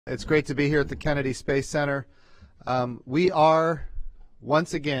It's great to be here at the Kennedy Space Center. We are,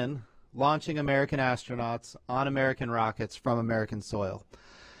 once again, launching American astronauts on American rockets from American soil.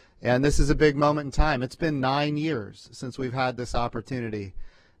 And this is a big moment in time. It's been 9 years since we've had this opportunity.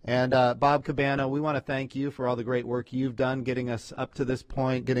 And Bob Cabana, we want to thank you for all the great work you've done getting us up to this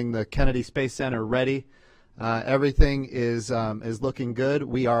point, getting the Kennedy Space Center ready. Everything is looking good.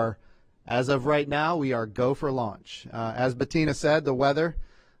 We are, as of right now, we are go for launch. As Bettina said, the weather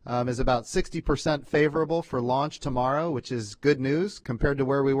is about 60% favorable for launch tomorrow, which is good news compared to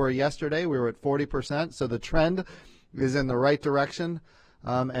where we were yesterday. We were at 40%, so the trend is in the right direction,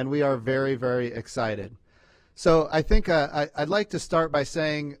 and we are very, very excited. So I think I'd like to start by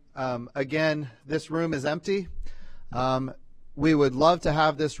saying, again, this room is empty. We would love to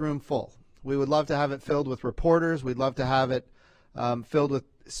have this room full. We would love to have it filled with reporters. We'd love to have it filled with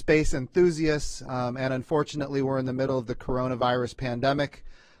space enthusiasts, and unfortunately we're in the middle of the coronavirus pandemic.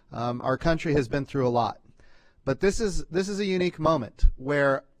 Our country has been through a lot, but this is a unique moment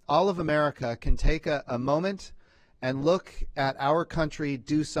where all of America can take a moment and look at our country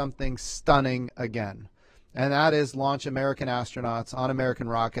do something stunning again, and that is launch American astronauts on American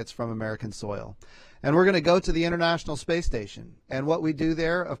rockets from American soil. And we're going to go to the International Space Station, and what we do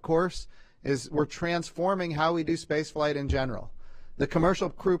there, of course, is we're transforming how we do spaceflight in general. The Commercial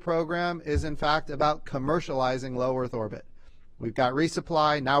Crew Program is in fact about commercializing low Earth orbit. We've got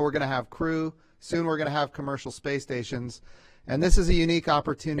resupply, now we're going to have crew, soon we're going to have commercial space stations, and this is a unique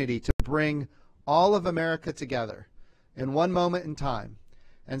opportunity to bring all of America together in one moment in time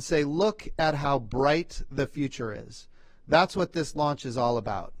and say, look at how bright the future is. That's what this launch is all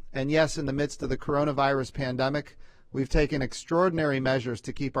about. And yes, in the midst of the coronavirus pandemic, we've taken extraordinary measures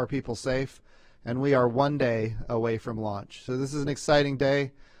to keep our people safe, and we are one day away from launch. So this is an exciting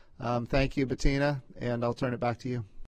day. Thank you, Bettina, and I'll turn it back to you.